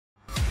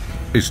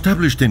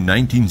Established in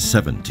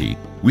 1970,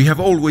 we have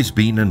always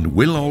been and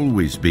will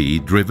always be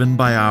driven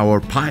by our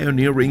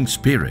pioneering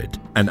spirit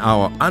and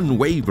our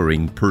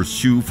unwavering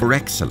pursuit for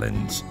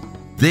excellence.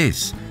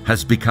 This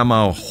has become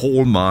our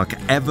hallmark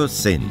ever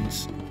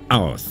since.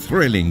 Our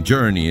thrilling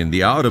journey in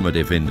the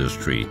automotive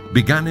industry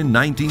began in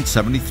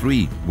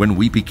 1973 when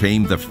we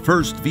became the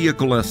first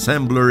vehicle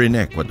assembler in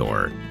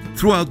Ecuador.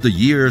 Throughout the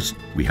years,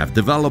 we have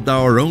developed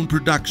our own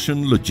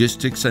production,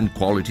 logistics, and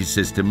quality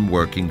system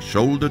working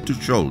shoulder to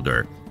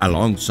shoulder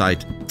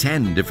alongside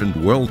 10 different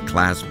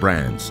world-class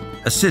brands,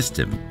 a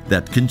system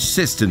that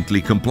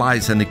consistently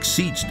complies and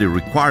exceeds the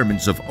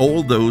requirements of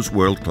all those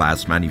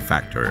world-class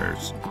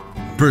manufacturers.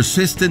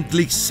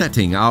 Persistently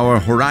setting our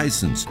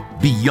horizons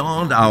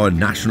beyond our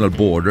national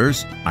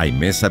borders,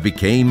 Aymesa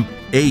became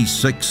a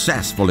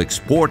successful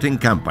exporting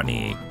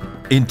company.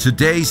 In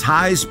today's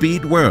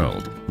high-speed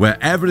world, where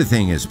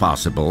everything is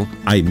possible,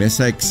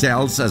 Aymesa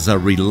excels as a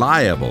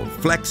reliable,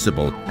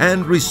 flexible,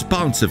 and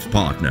responsive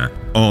partner,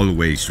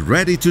 always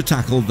ready to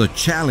tackle the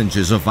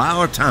challenges of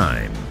our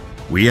time.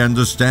 We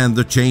understand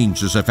the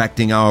changes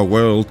affecting our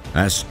world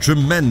as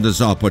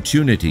tremendous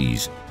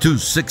opportunities to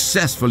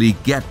successfully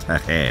get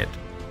ahead.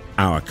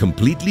 Our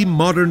completely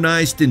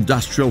modernized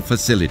industrial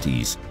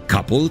facilities,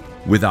 coupled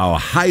with our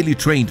highly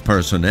trained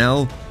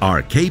personnel,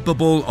 are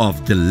capable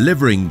of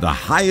delivering the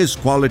highest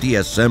quality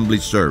assembly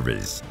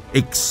service,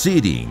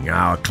 exceeding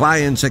our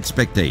clients'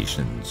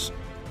 expectations.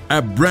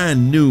 A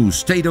brand new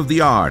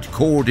state-of-the-art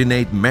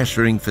coordinate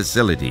measuring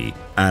facility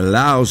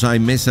allows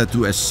Aymesa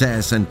to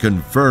assess and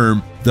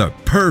confirm the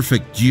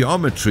perfect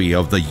geometry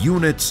of the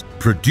units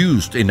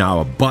produced in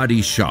our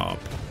body shop.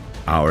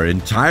 Our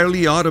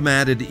entirely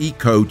automated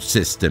e-coat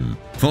system,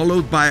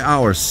 followed by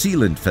our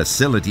sealant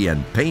facility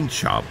and paint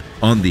shop,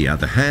 on the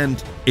other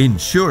hand,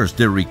 ensures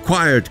the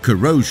required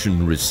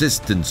corrosion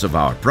resistance of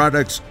our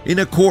products in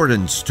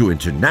accordance to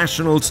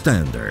international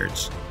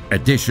standards.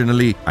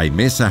 Additionally,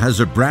 Aymesa has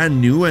a brand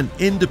new and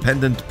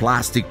independent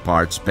plastic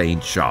parts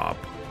paint shop.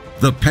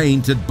 The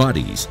painted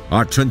bodies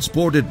are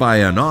transported by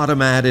an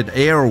automated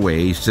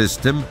airway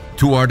system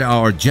toward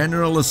our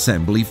general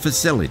assembly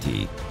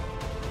facility.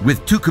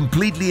 With 2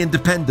 completely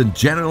independent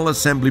general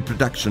assembly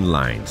production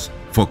lines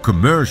for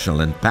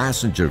commercial and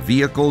passenger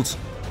vehicles,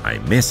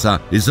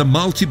 Aymesa is a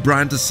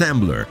multi-brand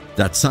assembler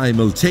that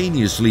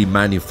simultaneously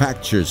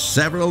manufactures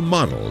several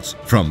models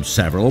from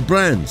several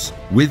brands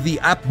with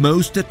the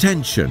utmost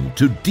attention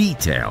to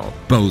detail,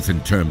 both in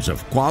terms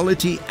of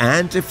quality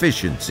and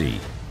efficiency.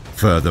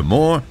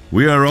 Furthermore,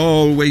 we are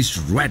always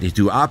ready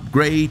to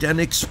upgrade and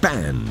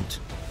expand.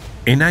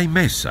 In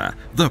Aymesa,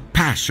 the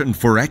passion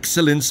for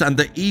excellence and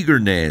the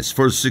eagerness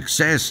for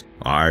success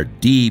are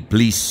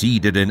deeply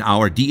seated in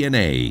our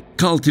DNA,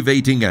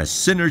 cultivating a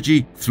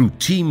synergy through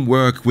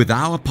teamwork with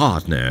our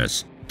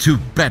partners to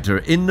better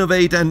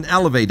innovate and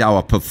elevate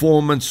our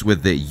performance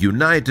with the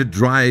united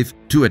drive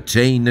to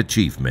attain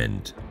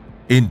achievement.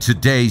 In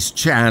today's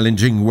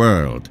challenging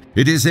world,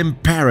 it is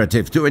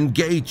imperative to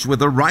engage with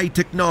the right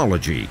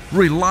technology,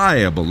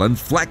 reliable and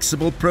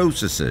flexible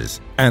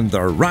processes, and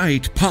the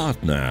right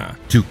partner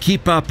to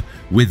keep up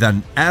with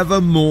an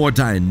ever more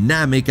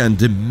dynamic and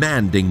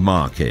demanding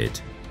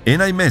market. In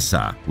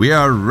Aymesa, we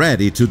are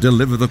ready to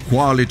deliver the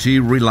quality,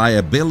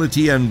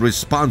 reliability, and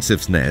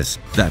responsiveness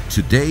that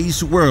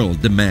today's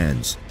world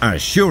demands,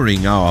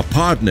 assuring our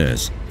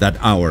partners that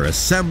our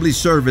assembly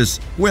service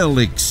will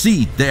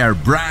exceed their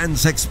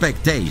brand's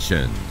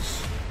expectations.